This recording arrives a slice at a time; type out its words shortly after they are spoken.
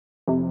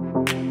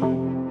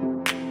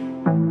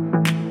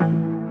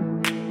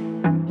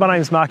My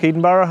name's Mark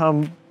Edenborough.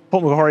 I'm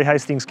Port Macquarie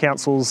Hastings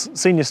Council's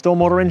Senior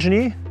Stormwater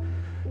Engineer.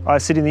 I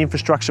sit in the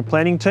infrastructure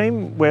planning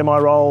team where my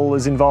role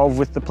is involved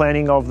with the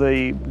planning of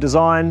the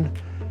design,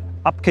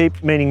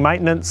 upkeep, meaning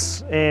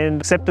maintenance,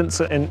 and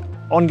acceptance and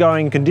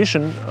ongoing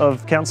condition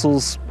of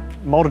Council's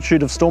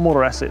multitude of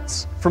stormwater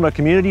assets. From a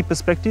community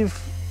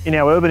perspective, in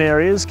our urban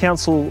areas,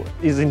 Council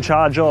is in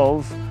charge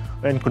of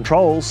and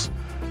controls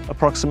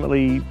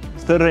approximately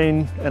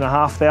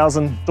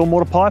 13,500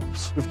 stormwater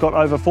pipes. We've got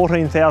over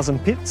 14,000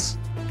 pits,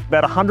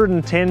 about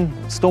 110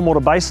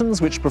 stormwater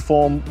basins which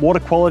perform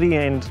water quality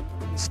and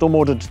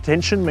stormwater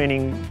detention,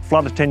 meaning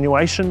flood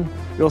attenuation.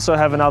 We also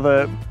have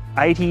another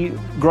 80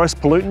 gross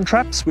pollutant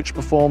traps which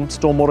perform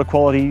stormwater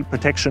quality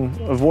protection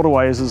of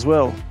waterways as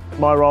well.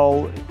 My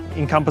role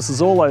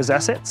encompasses all those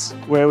assets,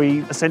 where we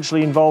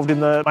essentially involved in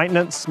the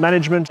maintenance,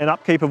 management and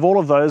upkeep of all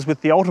of those with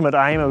the ultimate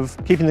aim of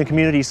keeping the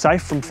community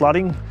safe from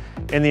flooding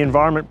and the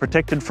environment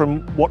protected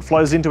from what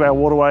flows into our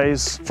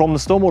waterways from the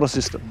stormwater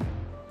system.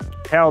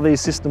 How are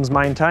these systems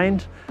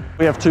maintained?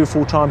 We have 2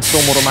 full-time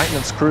stormwater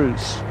maintenance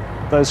crews.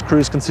 Those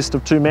crews consist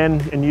of 2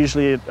 men and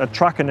usually a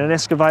truck and an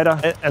excavator,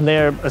 and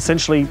they're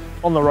essentially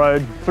on the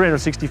road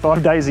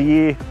 365 days a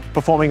year,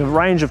 performing a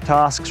range of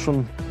tasks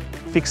from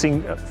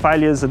fixing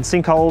failures and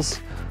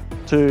sinkholes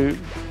to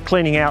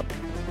cleaning out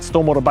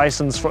stormwater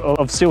basins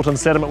of silt and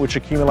sediment which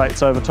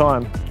accumulates over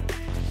time.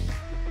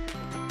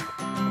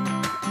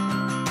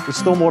 The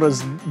stormwater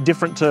is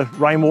different to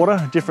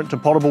rainwater, different to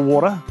potable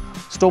water.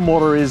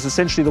 Stormwater is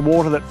essentially the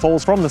water that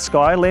falls from the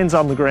sky, lands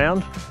on the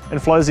ground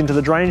and flows into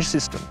the drainage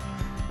system.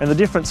 And the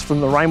difference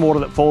from the rainwater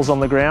that falls on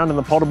the ground and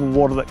the potable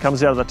water that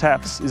comes out of the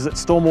taps is that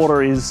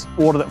stormwater is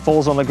water that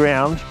falls on the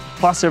ground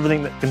plus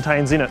everything that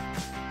contains in it.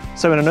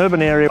 So in an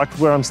urban area like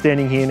where I'm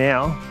standing here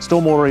now,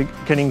 stormwater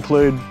can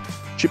include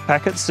chip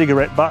packets,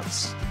 cigarette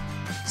butts,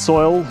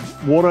 soil,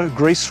 water,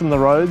 grease from the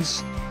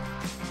roads,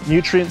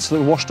 nutrients that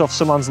are washed off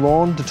someone's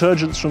lawn,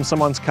 detergents from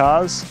someone's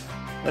cars,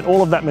 and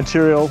all of that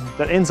material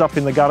that ends up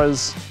in the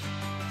gutters,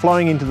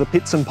 flowing into the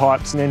pits and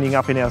pipes and ending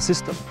up in our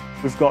system.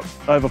 We've got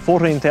over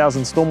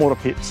 14,000 stormwater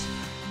pits,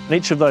 and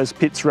each of those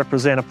pits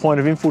represent a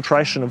point of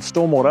infiltration of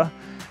stormwater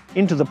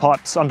into the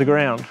pipes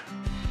underground.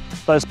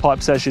 Those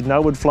pipes, as you'd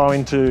know, would flow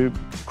into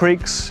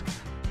creeks,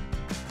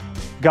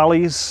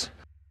 gullies,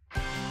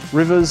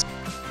 rivers,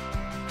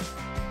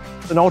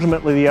 and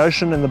ultimately the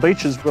ocean and the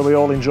beaches where we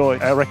all enjoy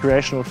our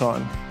recreational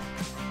time.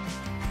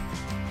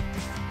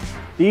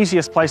 The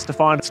easiest place to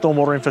find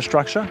stormwater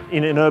infrastructure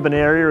in an urban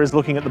area is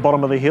looking at the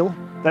bottom of the hill.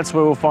 That's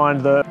where we'll find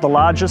the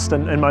largest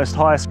and most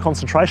highest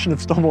concentration of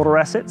stormwater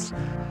assets,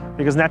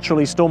 because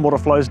naturally stormwater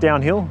flows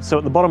downhill. So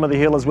at the bottom of the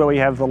hill is where we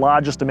have the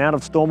largest amount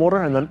of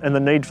stormwater and the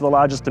need for the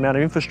largest amount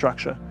of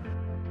infrastructure.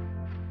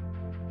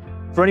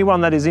 For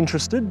anyone that is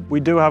interested, we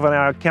do have on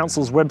our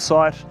council's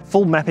website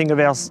full mapping of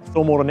our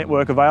stormwater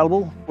network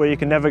available, where you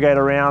can navigate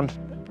around,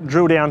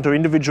 drill down to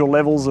individual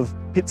levels of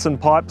pits and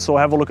pipes, or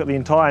have a look at the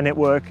entire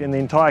network and the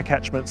entire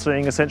catchment,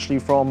 seeing essentially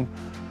from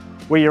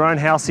where your own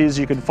house is,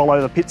 you can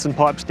follow the pits and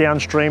pipes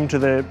downstream to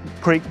the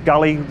creek,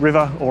 gully,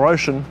 river or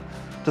ocean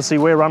to see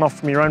where runoff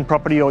from your own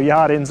property or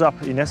yard ends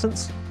up, in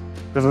essence.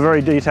 We have a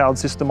very detailed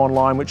system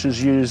online which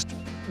is used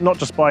not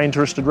just by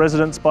interested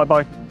residents, but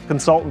by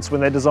consultants when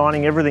they're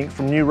designing everything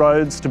from new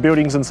roads to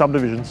buildings and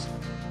subdivisions.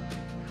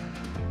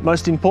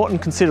 Most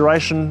important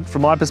consideration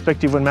from my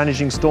perspective when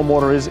managing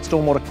stormwater is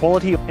stormwater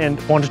quality and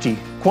quantity.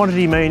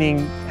 Quantity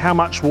meaning how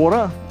much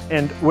water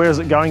and where is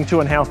it going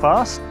to and how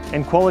fast,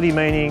 and quality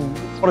meaning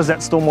what is that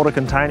stormwater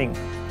containing.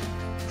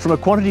 From a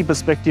quantity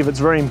perspective, it's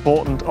very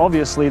important,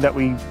 obviously, that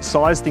we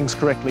size things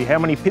correctly. How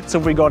many pits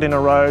have we got in a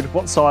road?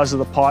 What size are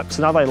the pipes?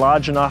 And are they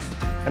large enough?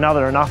 And are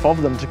there enough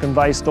of them to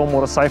convey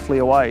stormwater safely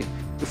away?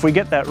 If we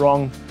get that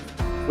wrong,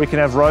 we can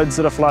have roads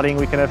that are flooding,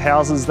 we can have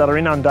houses that are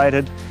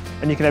inundated,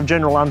 and you can have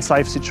general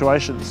unsafe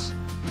situations.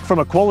 From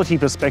a quality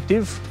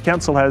perspective,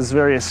 Council has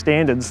various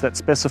standards that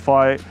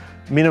specify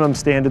minimum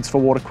standards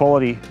for water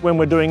quality. When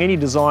we're doing any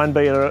design,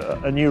 be it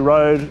a new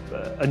road,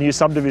 a new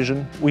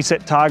subdivision, we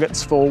set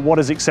targets for what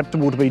is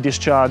acceptable to be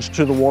discharged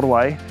to the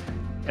waterway,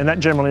 and that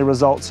generally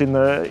results in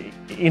the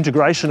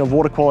integration of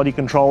water quality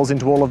controls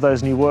into all of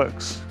those new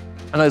works.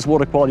 And those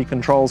water quality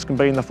controls can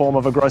be in the form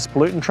of a gross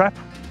pollutant trap,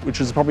 which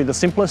is probably the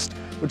simplest,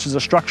 which is a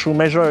structural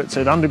measure. It's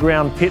an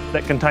underground pit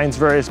that contains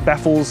various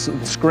baffles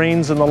and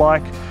screens and the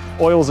like.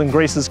 Oils and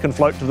greases can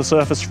float to the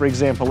surface, for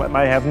example, that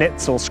may have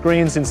nets or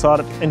screens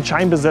inside it, and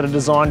chambers that are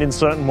designed in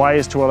certain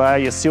ways to allow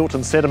your silt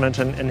and sediment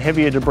and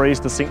heavier debris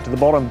to sink to the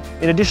bottom.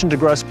 In addition to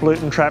gross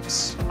pollutant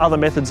traps, other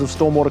methods of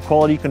stormwater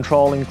quality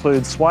control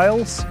include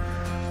swales,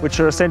 which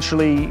are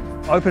essentially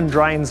open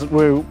drains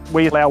where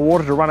we allow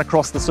water to run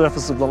across the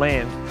surface of the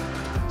land.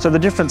 So the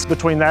difference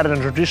between that and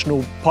a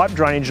traditional pipe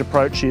drainage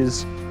approach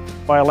is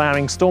by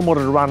allowing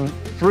stormwater to run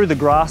through the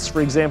grass,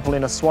 for example,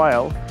 in a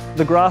swale,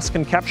 the grass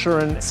can capture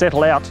and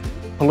settle out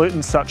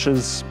pollutants such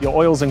as your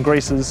oils and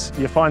greases,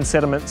 your fine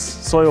sediments,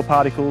 soil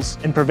particles,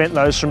 and prevent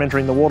those from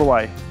entering the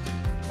waterway.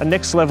 A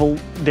next level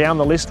down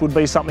the list would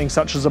be something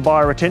such as a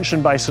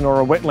bioretention basin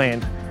or a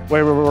wetland,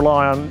 where we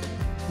rely on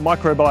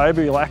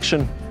microbial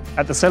action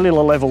at the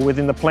cellular level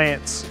within the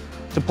plants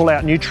to pull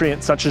out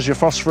nutrients such as your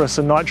phosphorus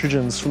and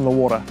nitrogens from the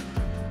water.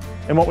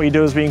 And what we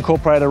do is we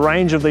incorporate a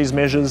range of these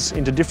measures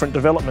into different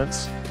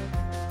developments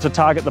to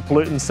target the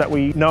pollutants that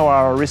we know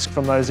are a risk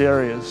from those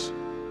areas.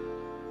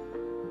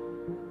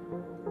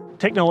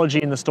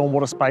 Technology in the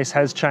stormwater space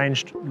has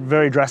changed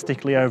very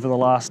drastically over the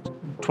last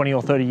 20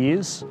 or 30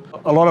 years.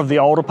 A lot of the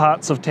older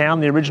parts of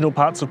town, the original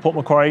parts of Port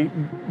Macquarie,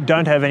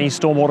 don't have any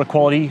stormwater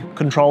quality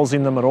controls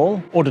in them at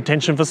all, or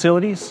detention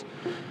facilities.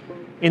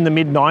 In the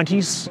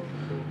mid-90s,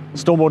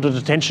 stormwater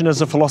detention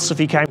as a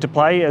philosophy came to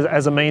play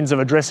as a means of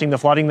addressing the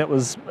flooding that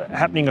was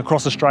happening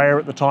across Australia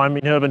at the time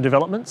in urban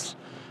developments.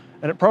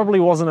 And it probably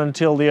wasn't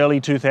until the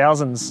early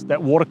 2000s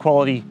that water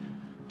quality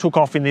took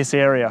off in this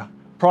area.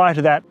 Prior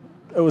to that,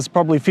 it was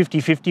probably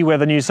 50-50, where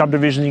the new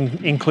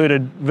subdivision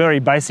included very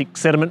basic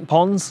sediment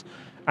ponds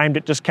aimed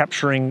at just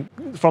capturing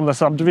from the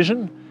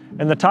subdivision.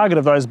 And the target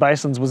of those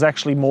basins was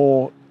actually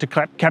more to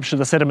capture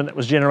the sediment that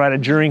was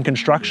generated during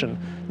construction,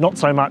 not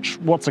so much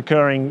what's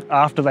occurring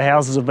after the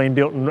houses have been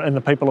built and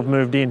the people have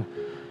moved in.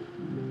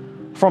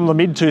 From the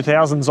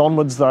mid-2000s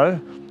onwards though,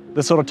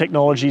 the sort of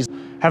technologies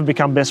have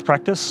become best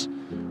practice,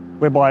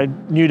 whereby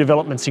new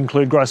developments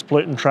include gross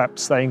pollutant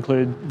traps, they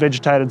include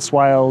vegetated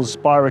swales,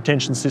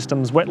 bioretention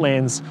systems,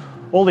 wetlands.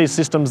 All these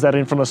systems that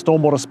from a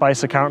stormwater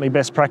space are currently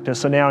best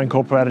practice are now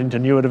incorporated into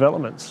newer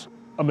developments.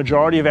 A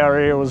majority of our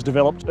area was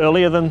developed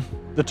earlier than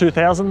the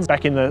 2000s,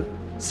 back in the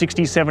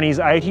 60s,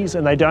 70s, 80s,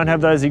 and they don't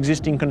have those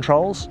existing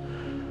controls.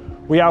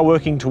 We are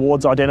working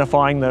towards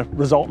identifying the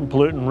resultant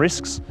pollutant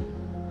risks,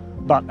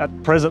 but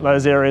at present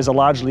those areas are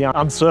largely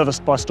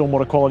unserviced by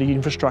stormwater quality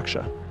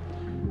infrastructure.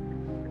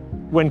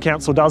 When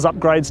council does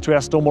upgrades to our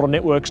stormwater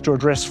networks to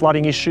address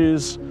flooding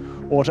issues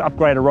or to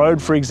upgrade a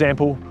road, for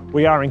example,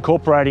 we are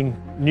incorporating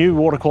new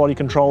water quality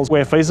controls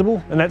where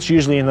feasible, and that's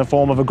usually in the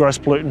form of a gross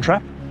pollutant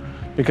trap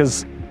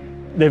because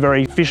they're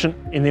very efficient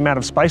in the amount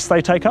of space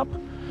they take up.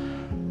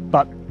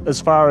 But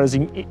as far as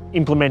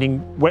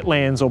implementing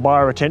wetlands or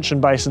bioretention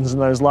basins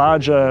and those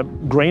larger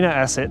greener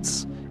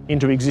assets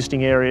into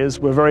existing areas,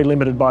 we're very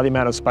limited by the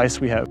amount of space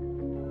we have.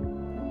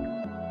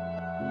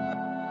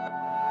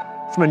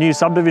 From a new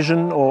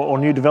subdivision or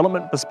new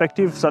development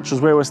perspective, such as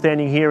where we're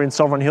standing here in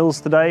Sovereign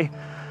Hills today,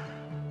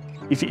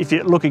 if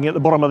you're looking at the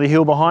bottom of the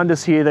hill behind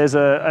us here, there's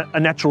a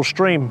natural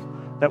stream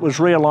that was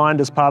realigned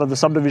as part of the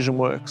subdivision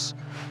works.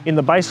 In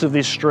the base of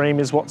this stream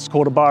is what's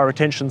called a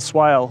bioretention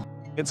swale.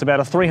 It's about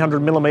a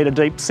 300mm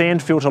deep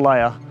sand filter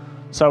layer.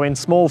 So in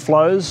small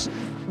flows,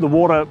 the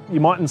water, you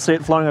mightn't see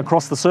it flowing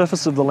across the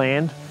surface of the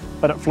land,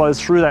 but it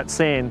flows through that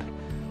sand.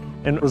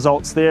 And the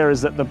results there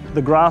is that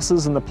the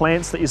grasses and the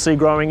plants that you see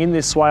growing in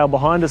this swale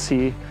behind us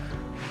here,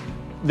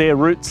 their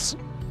roots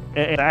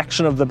and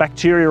action of the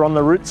bacteria on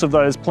the roots of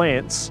those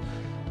plants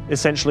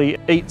essentially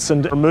eats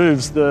and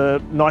removes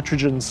the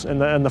nitrogens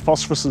and the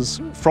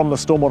phosphoruses from the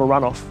stormwater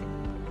runoff.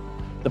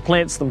 The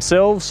plants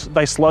themselves,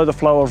 they slow the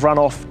flow of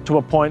runoff to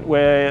a point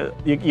where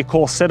your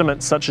coarse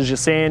sediments such as your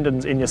sand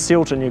and your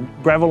silt and your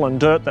gravel and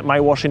dirt that may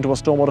wash into a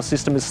stormwater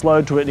system is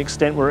slowed to an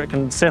extent where it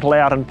can settle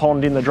out and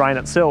pond in the drain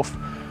itself.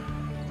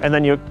 And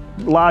then your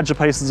larger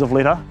pieces of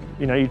litter,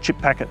 your chip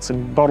packets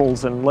and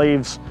bottles and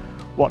leaves,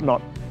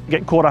 whatnot,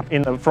 get caught up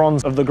in the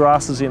fronds of the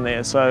grasses in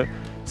there. So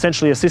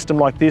essentially a system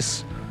like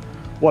this,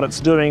 what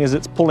it's doing is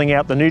it's pulling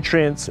out the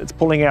nutrients, it's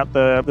pulling out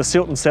the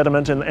silt and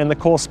sediment and the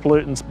coarse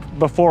pollutants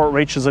before it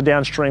reaches a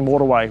downstream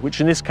waterway, which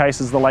in this case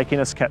is the Lake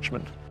Innes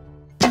catchment.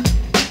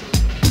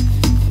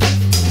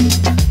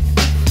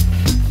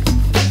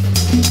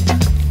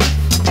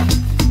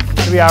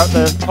 We are at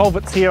the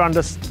culverts here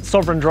under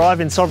Sovereign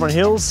Drive in Sovereign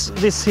Hills.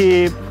 This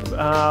here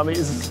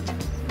is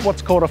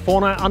what's called a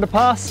Fauna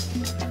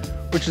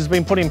Underpass, which has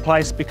been put in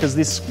place because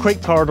this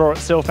creek corridor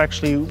itself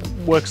actually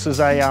works as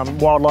a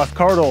wildlife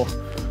corridor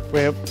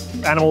where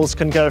animals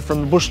can go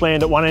from the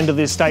bushland at one end of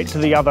the estate to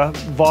the other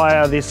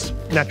via this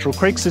natural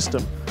creek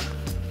system.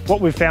 What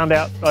we've found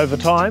out over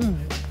time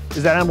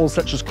is that animals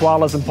such as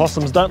koalas and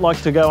possums don't like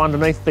to go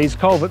underneath these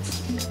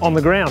culverts on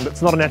the ground.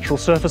 It's not a natural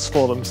surface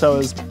for them. So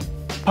as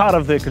part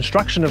of the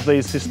construction of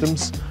these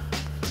systems,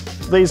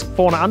 these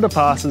fauna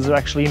underpasses are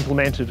actually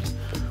implemented,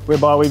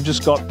 whereby we've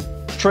just got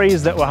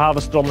trees that were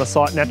harvested on the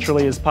site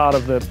naturally as part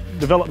of the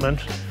development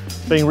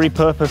being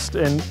repurposed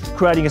and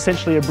creating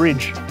essentially a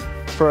bridge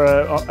for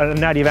a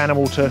native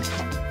animal to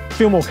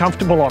feel more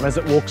comfortable on as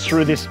it walks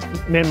through this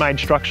man-made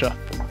structure.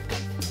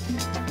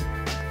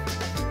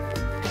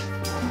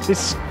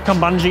 This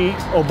Kumbungi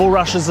or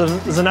bulrush is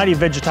a native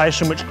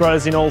vegetation which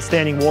grows in all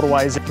standing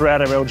waterways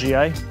throughout our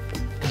LGA.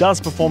 It does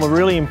perform a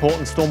really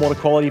important stormwater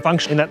quality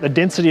function in that the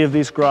density of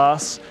this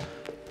grass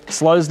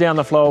slows down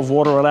the flow of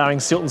water, allowing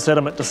silt and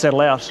sediment to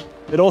settle out.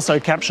 It also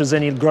captures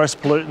any gross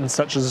pollutants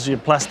such as your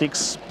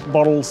plastics,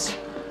 bottles,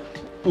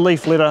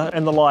 leaf litter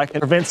and the like, and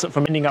prevents it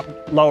from ending up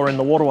lower in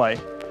the waterway.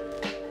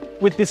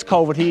 With this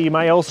culvert here, you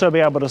may also be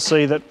able to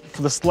see that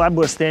the slab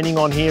we're standing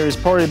on here is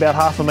probably about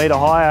half a metre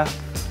higher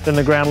than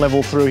the ground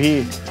level through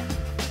here.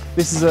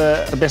 This is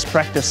a best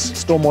practice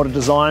stormwater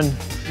design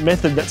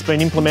method that's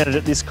been implemented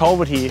at this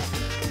culvert here,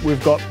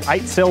 we've got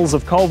 8 cells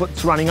of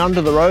culverts running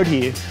under the road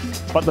here,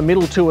 but the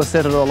middle 2 are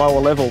set at a lower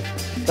level.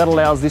 That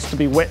allows this to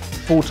be wet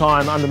full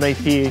time underneath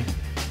here,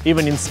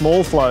 even in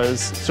small flows,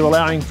 so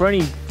allowing for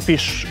any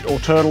fish or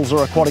turtles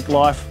or aquatic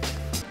life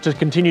to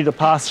continue to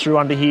pass through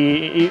under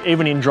here,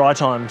 even in dry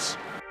times.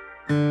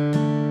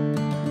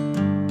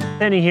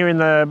 Standing here in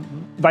the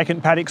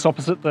vacant paddocks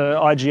opposite the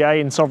IGA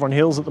in Sovereign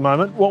Hills at the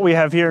moment, what we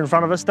have here in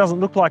front of us doesn't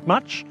look like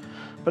much,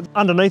 but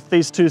underneath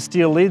these 2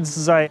 steel lids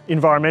is an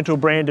environmental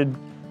branded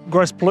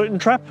gross pollutant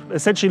trap.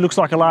 Essentially looks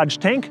like a large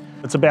tank.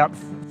 It's about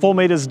 4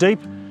 metres deep,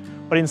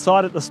 but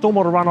inside it the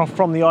stormwater runoff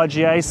from the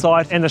IGA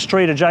site and the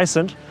street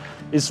adjacent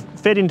is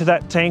fed into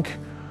that tank,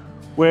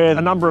 where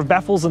a number of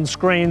baffles and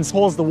screens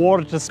cause the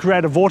water to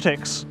create a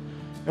vortex.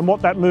 And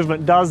what that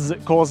movement does is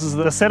it causes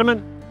the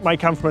sediment, may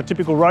come from a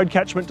typical road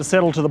catchment, to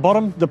settle to the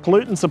bottom. The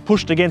pollutants are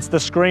pushed against the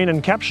screen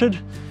and captured,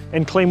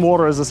 and clean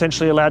water is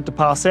essentially allowed to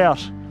pass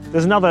out.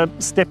 There's another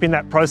step in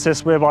that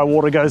process whereby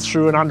water goes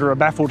through and under a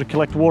baffle to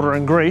collect water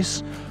and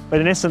grease.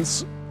 But in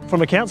essence,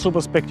 from a council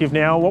perspective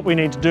now, what we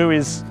need to do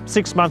is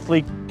 6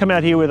 monthly come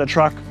out here with a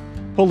truck,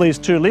 pull these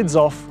 2 lids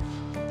off,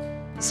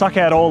 suck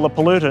out all the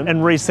pollutant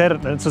and reset it.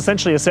 And it's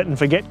essentially a set and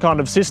forget kind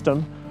of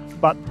system.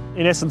 But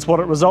in essence, what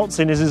it results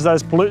in is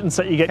those pollutants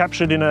that you get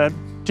captured in a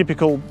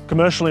typical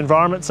commercial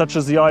environment, such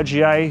as the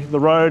IGA, the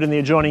road and the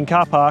adjoining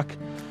car park,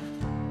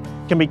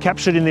 can be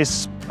captured in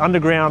this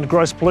underground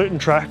gross pollutant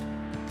track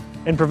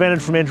and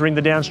prevented from entering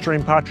the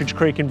downstream Partridge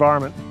Creek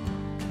environment.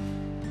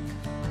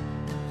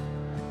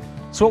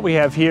 So what we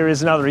have here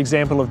is another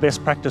example of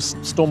best practice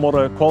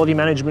stormwater quality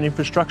management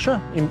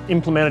infrastructure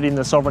implemented in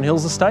the Sovereign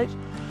Hills estate.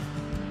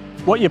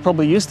 What you're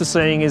probably used to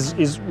seeing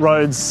is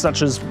roads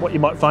such as what you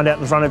might find out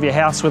in front of your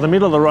house, where the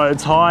middle of the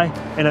road's high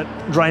and it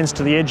drains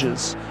to the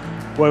edges,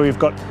 where we've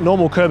got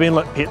normal curb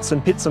inlet pits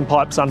and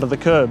pipes under the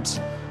curbs.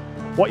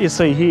 What you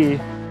see here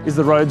is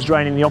the roads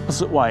draining the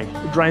opposite way.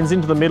 It drains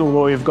into the middle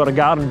where we've got a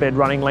garden bed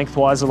running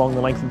lengthwise along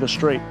the length of the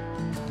street.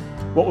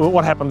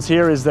 What happens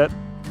here is that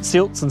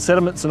silts and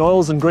sediments and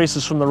oils and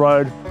greases from the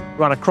road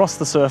run across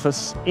the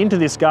surface into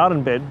this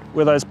garden bed,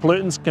 where those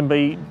pollutants can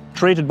be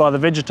treated by the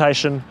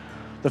vegetation,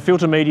 the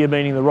filter media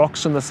meaning the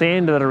rocks and the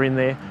sand that are in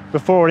there,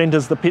 before it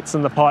enters the pits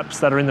and the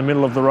pipes that are in the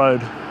middle of the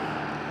road.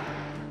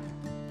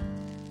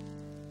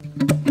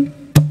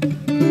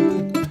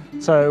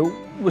 So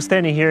we're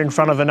standing here in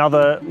front of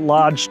another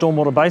large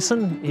stormwater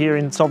basin here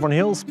in Sovereign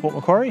Hills, Port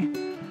Macquarie.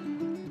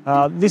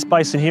 This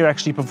basin here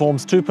actually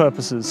performs 2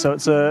 purposes. So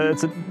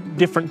it's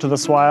different to the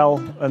swale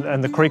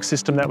and the creek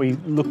system that we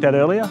looked at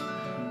earlier.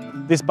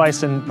 This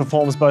basin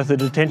performs both a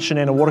detention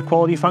and a water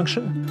quality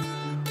function,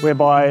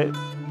 whereby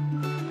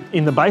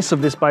in the base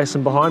of this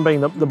basin behind,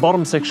 being the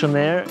bottom section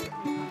there,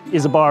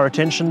 is a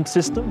bioretention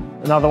system,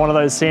 another one of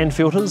those sand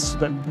filters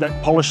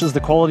that polishes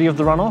the quality of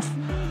the runoff.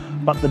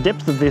 But the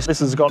depth of this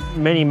has got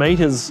many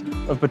metres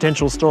of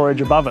potential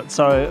storage above it.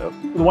 So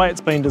the way it's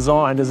been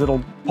designed is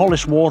it'll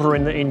polish water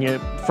in your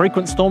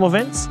frequent storm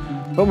events.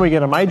 But when we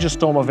get a major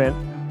storm event,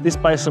 this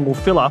basin will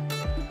fill up,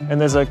 and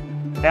there's an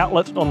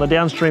outlet on the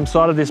downstream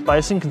side of this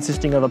basin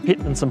consisting of a pit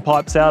and some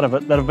pipes out of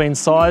it that have been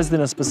sized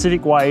in a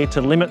specific way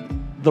to limit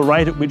the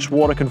rate at which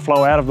water can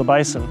flow out of the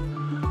basin.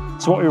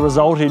 So what we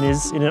result in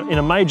is, in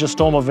a major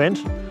storm event,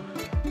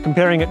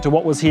 comparing it to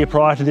what was here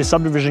prior to this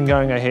subdivision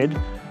going ahead,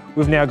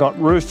 we've now got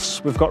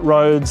roofs, we've got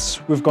roads,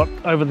 we've got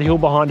over the hill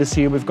behind us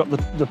here, we've got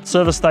the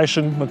service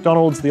station,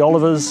 McDonald's, the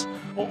Olivers,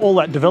 all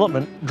that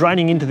development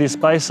draining into this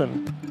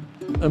basin.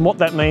 And what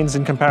that means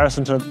in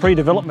comparison to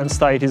pre-development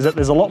state is that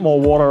there's a lot more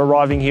water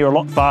arriving here a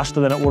lot faster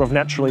than it would have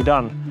naturally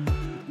done.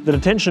 The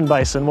detention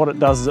basin, what it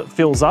does is it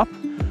fills up,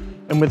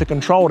 and with a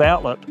controlled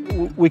outlet,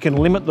 we can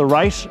limit the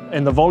rate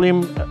and the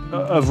volume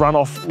of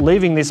runoff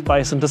leaving this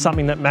basin to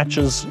something that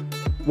matches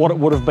what it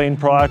would have been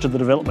prior to the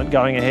development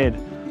going ahead.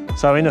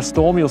 So in a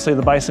storm, you'll see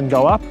the basin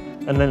go up,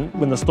 and then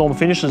when the storm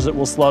finishes, it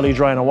will slowly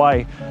drain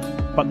away.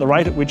 But the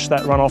rate at which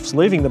that runoff's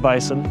leaving the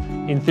basin,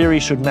 in theory,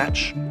 should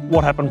match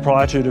what happened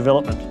prior to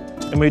development.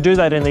 And we do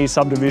that in these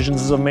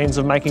subdivisions as a means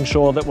of making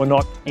sure that we're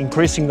not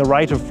increasing the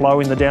rate of flow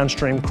in the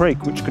downstream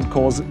creek, which could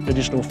cause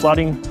additional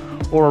flooding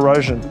or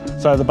erosion.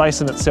 So the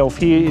basin itself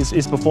here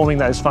is performing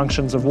those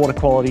functions of water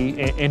quality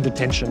and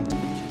detention.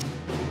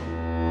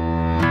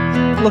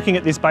 Looking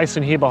at this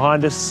basin here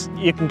behind us,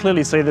 you can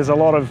clearly see there's a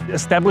lot of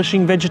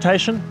establishing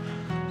vegetation.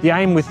 The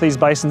aim with these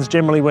basins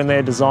generally when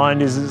they're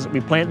designed is we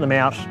plant them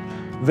out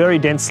very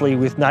densely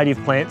with native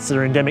plants that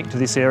are endemic to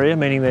this area,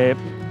 meaning they're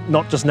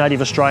not just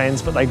native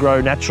Australians, but they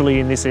grow naturally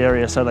in this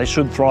area, so they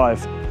should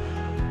thrive.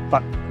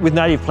 But with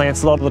native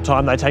plants, a lot of the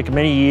time they take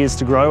many years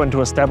to grow and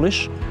to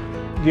establish.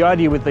 The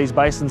idea with these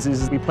basins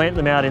is we plant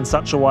them out in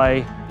such a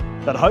way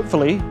that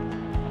hopefully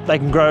they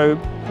can grow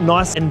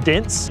nice and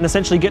dense and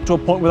essentially get to a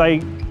point where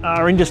they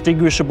are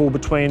indistinguishable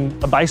between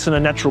a basin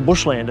and natural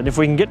bushland. And if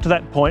we can get to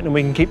that point and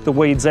we can keep the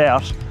weeds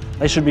out,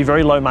 they should be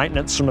very low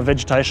maintenance from a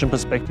vegetation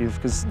perspective,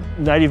 because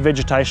native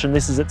vegetation,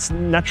 this is its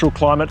natural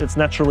climate, its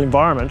natural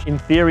environment. In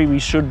theory, we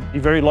should be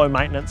very low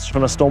maintenance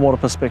from a stormwater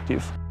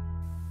perspective.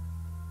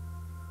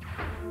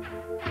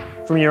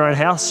 from your own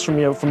house, from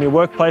your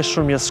workplace,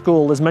 from your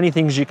school. There's many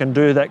things you can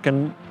do that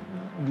can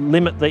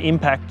limit the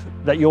impact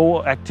that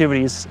your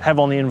activities have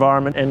on the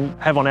environment and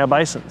have on our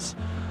basins.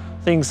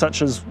 Things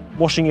such as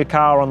washing your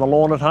car on the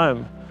lawn at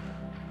home,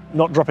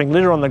 not dropping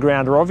litter on the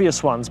ground are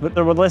obvious ones, but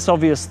there are less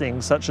obvious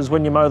things, such as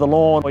when you mow the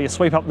lawn or you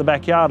sweep up the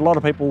backyard. A lot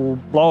of people will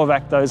blow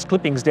evac those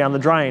clippings down the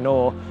drain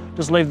or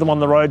just leave them on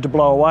the road to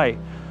blow away.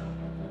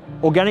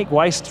 Organic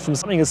waste from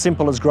something as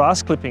simple as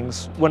grass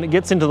clippings, when it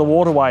gets into the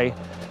waterway,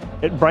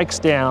 it breaks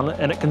down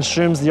and it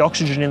consumes the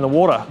oxygen in the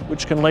water,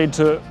 which can lead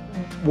to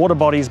water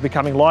bodies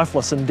becoming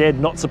lifeless and dead,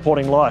 not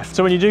supporting life.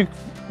 So when you do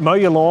mow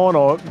your lawn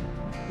or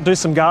do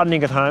some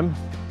gardening at home,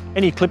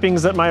 any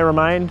clippings that may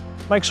remain,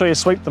 make sure you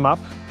sweep them up,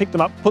 pick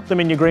them up, put them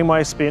in your green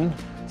waste bin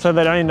so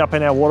they don't end up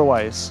in our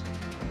waterways.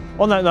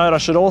 On that note, I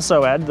should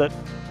also add that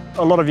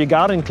a lot of your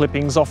garden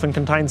clippings often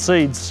contain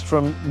seeds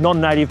from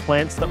non-native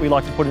plants that we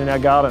like to put in our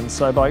gardens.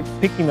 So by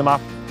picking them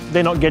up,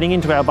 they're not getting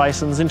into our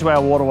basins, into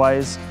our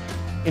waterways,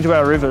 into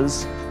our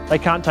rivers. They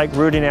can't take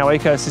root in our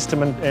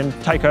ecosystem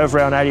and take over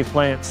our native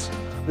plants.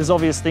 There's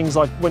obvious things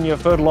like when you're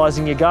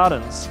fertilising your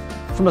gardens.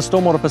 From a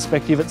stormwater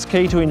perspective, it's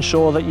key to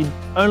ensure that you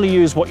only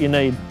use what you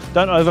need.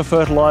 Don't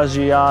over-fertilise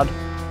your yard.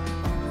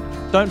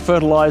 Don't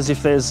fertilise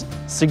if there's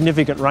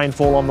significant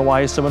rainfall on the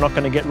way, so we're not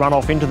going to get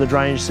runoff into the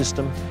drainage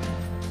system.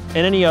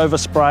 And any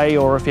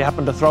overspray, or if you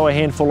happen to throw a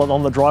handful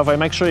on the driveway,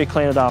 make sure you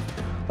clean it up.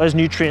 Those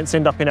nutrients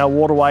end up in our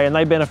waterway and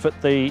they benefit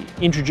the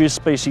introduced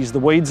species, the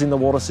weeds in the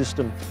water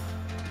system,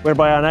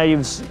 whereby our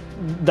natives,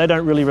 they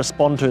don't really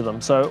respond to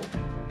them. So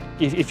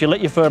if you let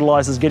your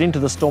fertilisers get into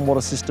the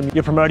stormwater system,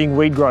 you're promoting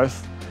weed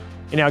growth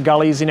in our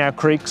gullies, in our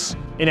creeks,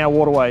 in our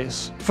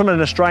waterways. From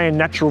an Australian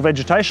natural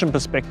vegetation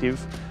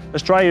perspective,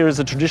 Australia is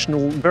a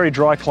traditional, very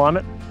dry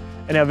climate,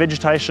 and our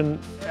vegetation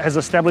has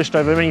established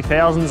over many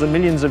thousands and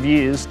millions of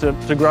years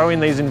to grow in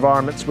these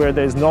environments where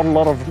there's not a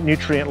lot of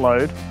nutrient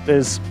load.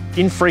 There's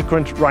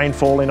infrequent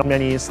rainfall in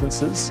many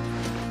instances.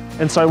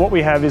 And so what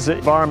we have is an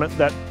environment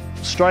that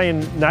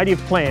Australian native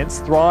plants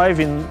thrive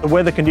in the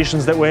weather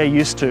conditions that we're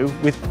used to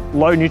with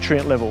low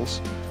nutrient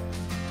levels.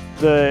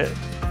 The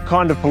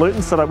kind of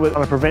pollutants that we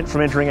want to prevent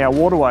from entering our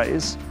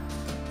waterways,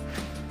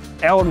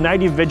 our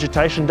native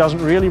vegetation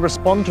doesn't really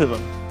respond to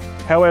them.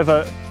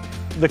 However,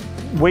 the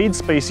weed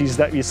species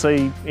that you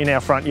see in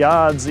our front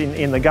yards,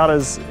 in the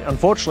gutters,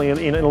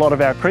 unfortunately in a lot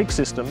of our creek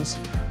systems,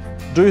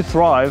 do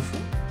thrive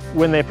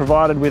when they're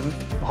provided with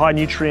high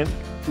nutrient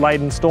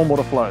laden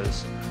stormwater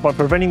flows. By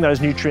preventing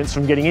those nutrients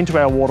from getting into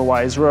our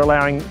waterways, we're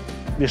allowing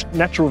this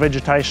natural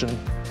vegetation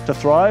to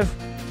thrive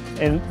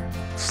and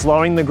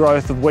slowing the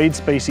growth of weed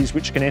species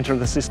which can enter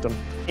the system.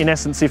 In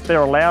essence, if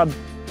they're allowed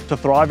to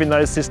thrive in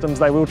those systems,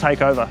 they will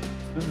take over.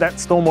 That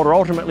stormwater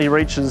ultimately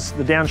reaches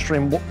the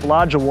downstream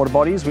larger water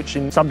bodies, which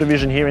in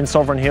subdivision here in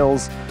Sovereign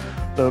Hills,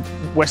 the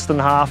western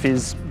half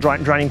is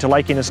draining to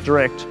Lake Innes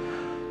direct.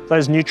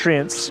 Those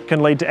nutrients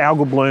can lead to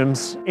algal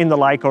blooms in the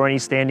lake or any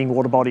standing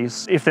water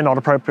bodies if they're not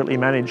appropriately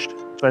managed.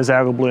 Those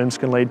algal blooms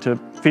can lead to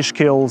fish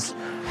kills,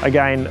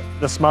 again,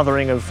 the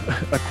smothering of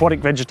aquatic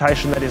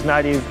vegetation that is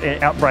native,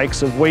 and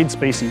outbreaks of weed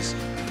species,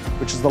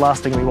 which is the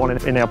last thing we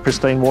want in our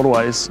pristine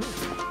waterways.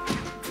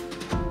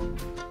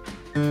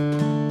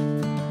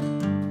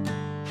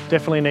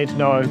 Definitely need to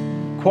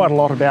know quite a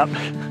lot about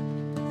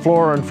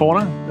flora and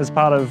fauna as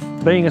part of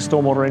being a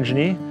stormwater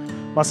engineer.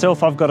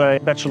 Myself, I've got a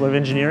Bachelor of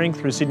Engineering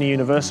through Sydney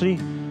University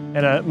and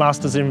a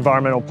Master's in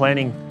Environmental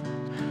Planning.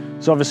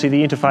 So obviously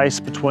the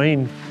interface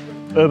between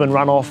urban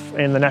runoff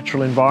and the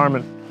natural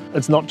environment,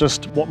 it's not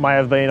just what may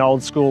have been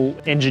old school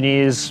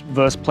engineers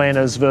versus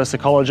planners versus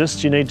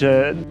ecologists. You need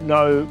to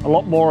know a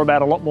lot more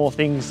about a lot more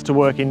things to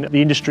work in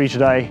the industry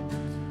today,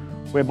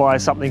 whereby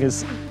something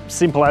as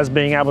simple as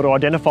being able to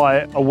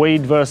identify a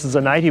weed versus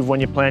a native when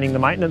you're planning the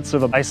maintenance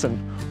of a basin,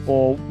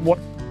 or what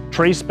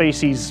tree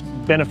species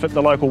benefit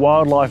the local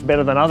wildlife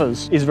better than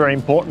others, is very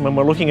important when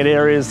we're looking at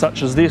areas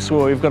such as this,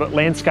 where we've got it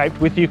landscaped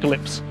with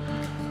eucalypts,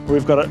 where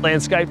we've got it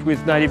landscaped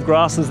with native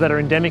grasses that are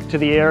endemic to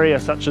the area,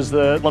 such as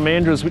the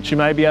lomandras, which you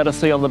may be able to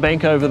see on the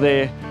bank over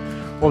there,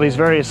 or these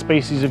various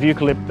species of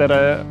eucalypt that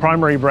are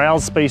primary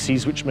browse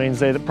species, which means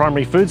they're the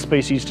primary food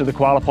species to the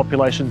koala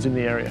populations in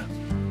the area.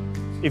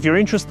 If you're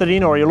interested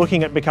in or you're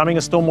looking at becoming a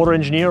stormwater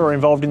engineer or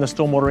involved in the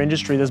stormwater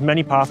industry, there's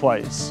many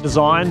pathways.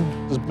 Design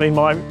has been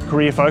my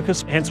career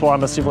focus, hence why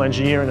I'm a civil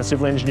engineer and a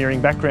civil engineering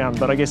background.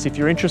 But I guess if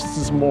your interest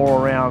is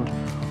more around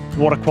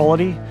water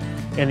quality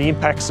and the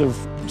impacts of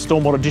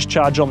stormwater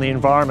discharge on the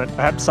environment,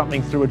 perhaps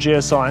something through a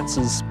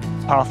geosciences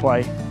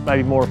pathway may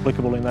be more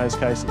applicable in those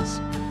cases.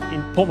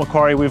 In Port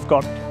Macquarie, we've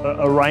got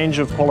a range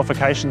of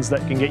qualifications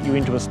that can get you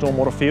into a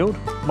stormwater field.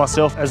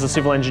 Myself as a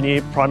civil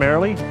engineer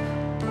primarily.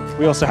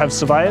 We also have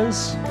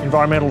surveyors,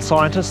 environmental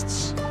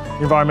scientists,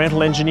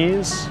 environmental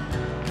engineers.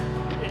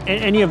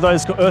 Any of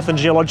those earth and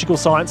geological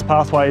science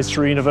pathways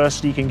through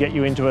university can get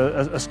you into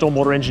a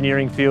stormwater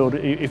engineering field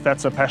if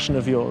that's a passion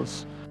of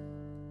yours.